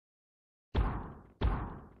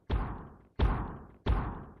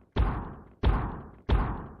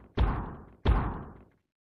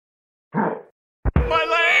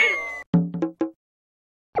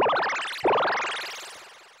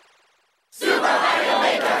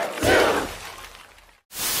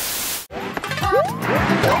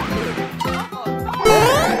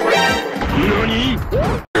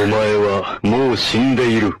死んで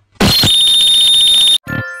いる。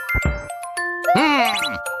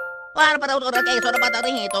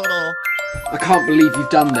I can't believe you've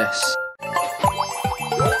done this.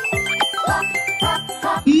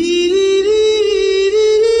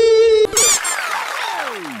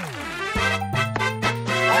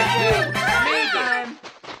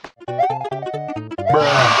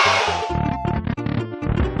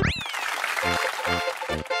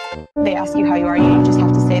 They ask you how you are, you just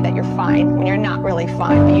have to say that you're fine when you're not really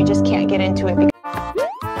fine, but you just can't get into it because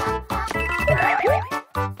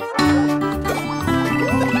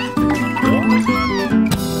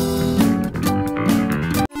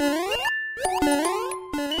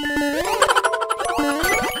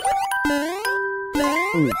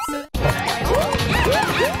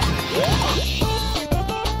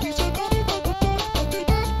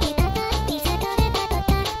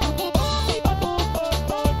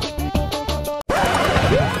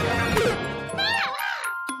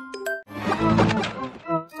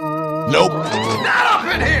Nope. Not up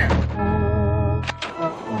in here!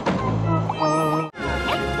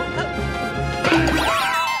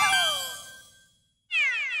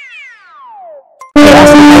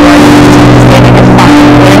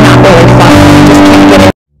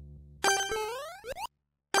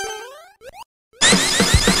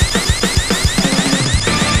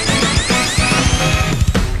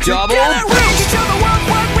 Double.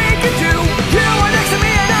 What we can do. You are next to me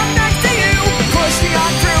and I'm next to you. Push me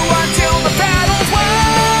on through until the battle's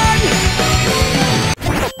won.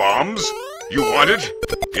 Bombs? You want it?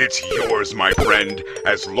 It's yours, my friend,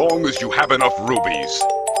 as long as you have enough rubies.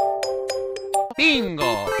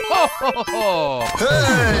 Bingo! Ho ho ho!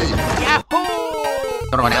 Hey! Yahoo!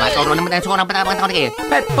 Pet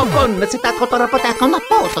pokon, nagsitakot para patakon na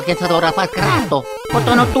po. Tokin sa dora pa krato.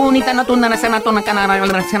 Kotono tunita na tunna na sa nato ng kanara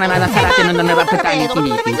ng sanana sa atin na narapitan ni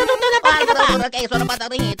Kiniti.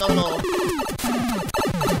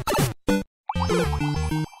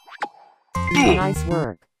 Nice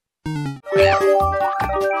work.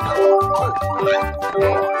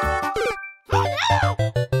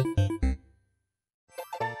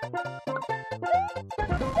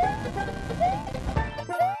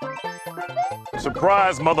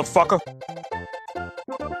 Surprise, motherfucker!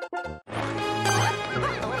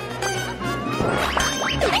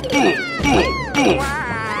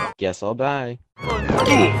 Guess I'll die.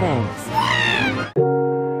 Thanks.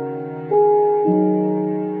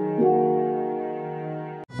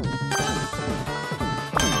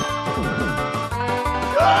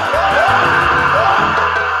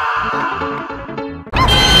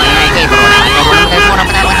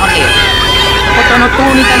 Kotono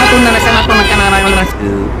tunita na tunna na sa nato ng kanara ng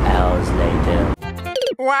 2 hours later.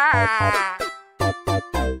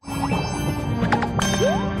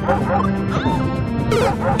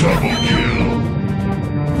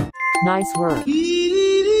 Nice work. I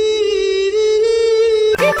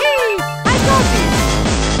got this!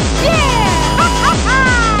 Yeah!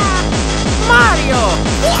 Mario!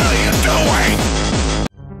 What are you doing?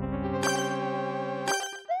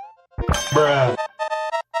 Bruh.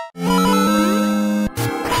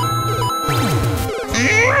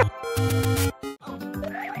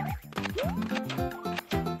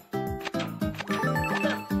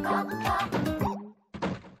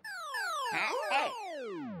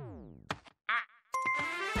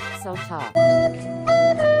 So tough.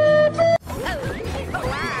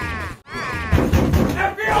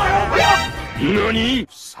 NANI?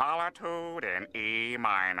 Solitude in E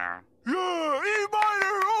minor.